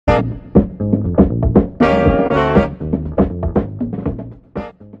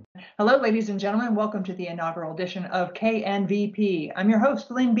Hello, ladies and gentlemen. Welcome to the inaugural edition of KNVP. I'm your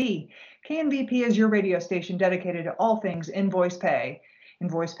host, Lynn B. KNVP is your radio station dedicated to all things invoice pay.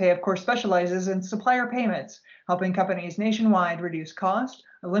 Invoice pay, of course, specializes in supplier payments, helping companies nationwide reduce cost,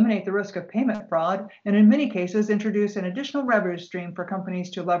 eliminate the risk of payment fraud, and in many cases, introduce an additional revenue stream for companies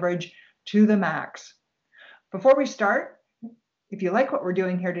to leverage to the max. Before we start, if you like what we're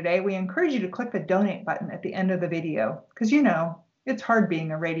doing here today, we encourage you to click the donate button at the end of the video, because you know, it's hard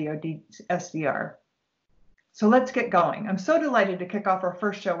being a radio SDR. So let's get going. I'm so delighted to kick off our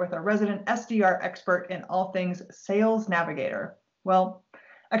first show with our resident SDR expert in all things Sales Navigator. Well,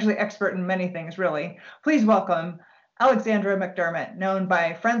 actually expert in many things, really. Please welcome Alexandra McDermott, known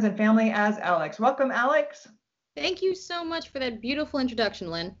by friends and family as Alex. Welcome, Alex. Thank you so much for that beautiful introduction,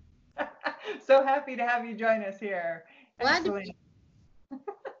 Lynn. So happy to have you join us here. Glad to be.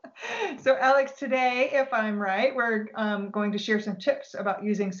 So Alex, today, if I'm right, we're going to share some tips about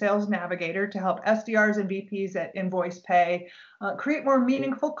using Sales Navigator to help SDRs and VPs at Invoice Pay create more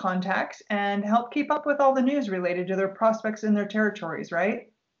meaningful contacts and help keep up with all the news related to their prospects in their territories,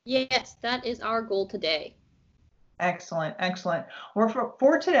 right? Yes, that is our goal today. Excellent, excellent. Well,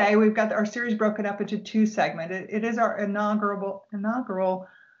 for today, we've got our series broken up into two segments. It is our inaugural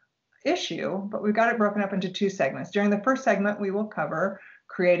issue, but we've got it broken up into two segments. During the first segment, we will cover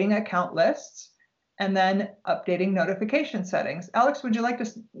creating account lists and then updating notification settings. Alex, would you like to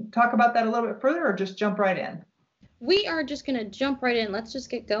talk about that a little bit further or just jump right in? We are just going to jump right in. Let's just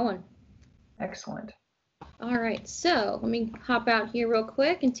get going. Excellent. All right, so let me hop out here real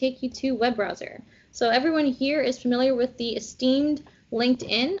quick and take you to web browser. So everyone here is familiar with the esteemed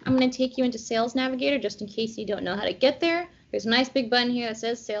LinkedIn. I'm going to take you into Sales Navigator just in case you don't know how to get there. There's a nice big button here that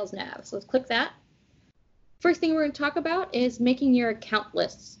says Sales Nav. So let's click that. First thing we're going to talk about is making your account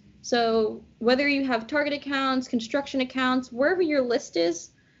lists. So whether you have target accounts, construction accounts, wherever your list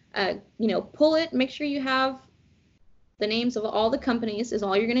is, pull it. Make sure you have the names of all the companies is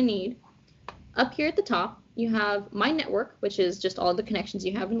all you're going to need. Up here at the top, you have My Network, which is just all the connections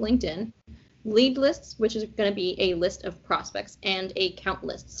you have in LinkedIn. Lead lists, which is going to be a list of prospects, and a account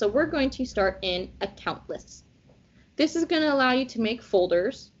list. So we're going to start in account lists. This is going to allow you to make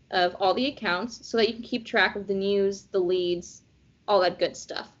folders of all the accounts so that you can keep track of the news, the leads, all that good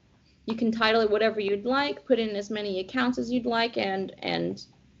stuff. You can title it whatever you'd like, put in as many accounts as you'd like, and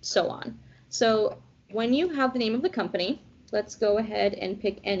so on. So when you have the name of the company, let's go ahead and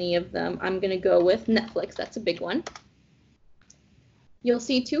pick any of them. I'm going to go with Netflix. That's a big one. You'll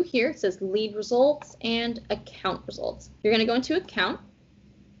see two here. It says lead results and account results. You're going to go into account.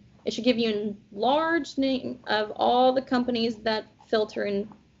 It should give you a large name of all the companies that filter in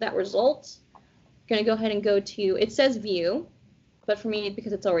that result. You're going to go ahead and go to, it says view, but for me,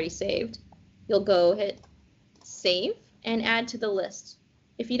 because it's already saved, you'll go hit save and add to the list.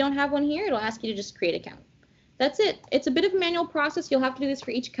 If you don't have one here, it'll ask you to just create an account. That's it. It's a bit of a manual process. You'll have to do this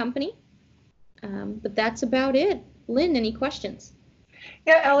for each company, but that's about it. Lynn, any questions?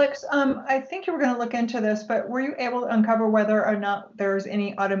 Yeah, Alex, I think you were going to look into this, but were you able to uncover whether or not there's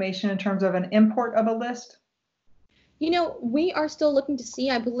any automation in terms of an import of a list? You know, we are still looking to see.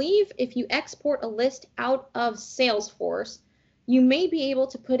 I believe if you export a list out of Salesforce, you may be able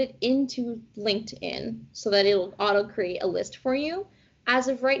to put it into LinkedIn so that it'll auto-create a list for you. As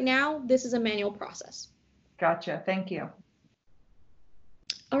of right now, this is a manual process. Gotcha. Thank you.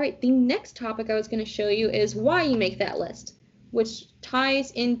 All right, the next topic I was going to show you is why you make that list, which ties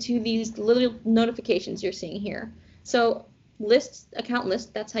into these little notifications you're seeing here. So lists, account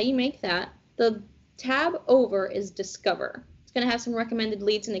list, that's how you make that. The tab over is Discover. It's going to have some recommended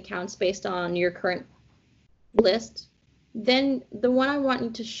leads and accounts based on your current list. Then the one I want you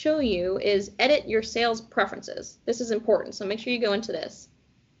to show you is Edit Your Sales Preferences. This is important, so make sure you go into this.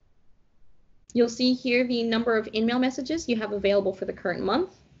 You'll see here the number of email messages you have available for the current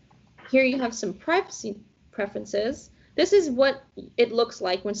month. Here you have some privacy preferences. This is what it looks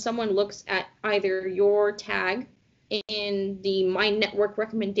like when someone looks at either your tag in the My Network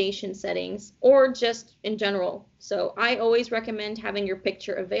recommendation settings or just in general. So I always recommend having your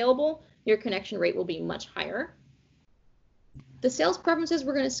picture available. Your connection rate will be much higher. The sales preferences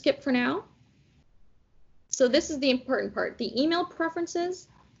we're going to skip for now. So this is the important part, the email preferences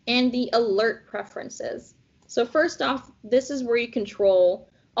and the alert preferences. So first off, this is where you control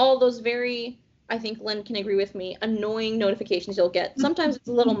all those very, I think Lynn can agree with me, annoying notifications you'll get. Sometimes it's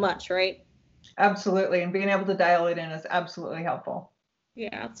a little much, right? Absolutely, and being able to dial it in is absolutely helpful.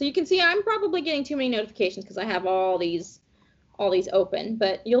 Yeah, so you can see I'm probably getting too many notifications because I have all these open,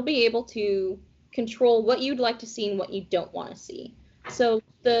 but you'll be able to control what you'd like to see and what you don't want to see. So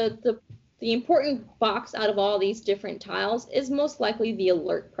the important box out of all these different tiles is most likely the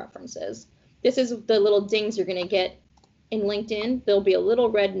alert preferences. This is the little dings you're going to get in LinkedIn. There'll be a little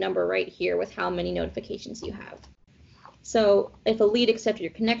red number right here with how many notifications you have. So if a lead accepted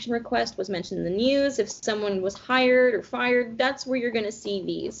your connection request, was mentioned in the news, if someone was hired or fired, that's where you're going to see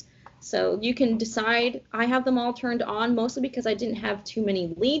these. So you can decide. I have them all turned on mostly because I didn't have too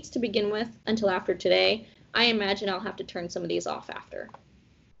many leads to begin with until after today. I imagine I'll have to turn some of these off after.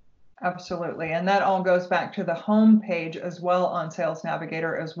 Absolutely. And that all goes back to the home page as well on Sales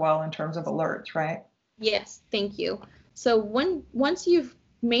Navigator as well in terms of alerts, right? Yes, thank you. So once you've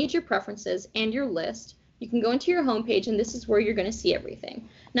made your preferences and your list, you can go into your home page, and this is where you're going to see everything.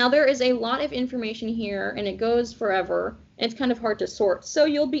 Now, there is a lot of information here, and it goes forever, and it's kind of hard to sort. So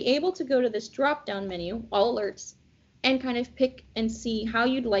you'll be able to go to this drop-down menu, All Alerts, and kind of pick and see how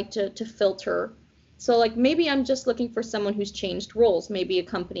you'd like to filter. So like maybe I'm just looking for someone who's changed roles. Maybe a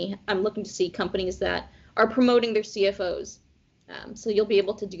company, I'm looking to see companies that are promoting their CFOs. So you'll be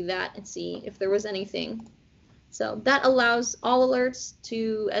able to do that and see if there was anything. So that allows all alerts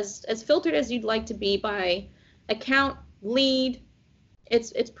to, as filtered as you'd like to be by account, lead.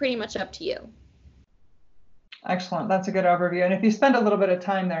 It's pretty much up to you. Excellent. That's a good overview. And if you spend a little bit of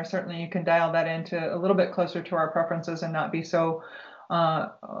time there, certainly you can dial that into a little bit closer to our preferences and not be so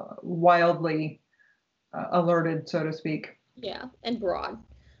wildly alerted, so to speak. Yeah, and broad.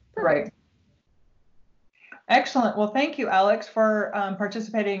 Perfect. Right. Excellent. Well, thank you, Alex, for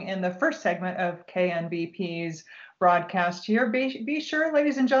participating in the first segment of KNVP's broadcast here. Be sure,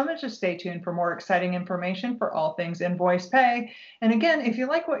 ladies and gentlemen, to stay tuned for more exciting information for all things invoice pay. And again, if you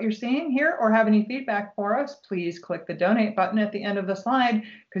like what you're seeing here or have any feedback for us, please click the donate button at the end of the slide,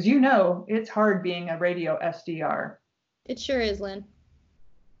 because you know it's hard being a radio SDR. It sure is, Lynn.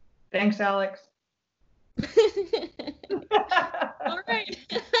 Thanks, Alex. All right.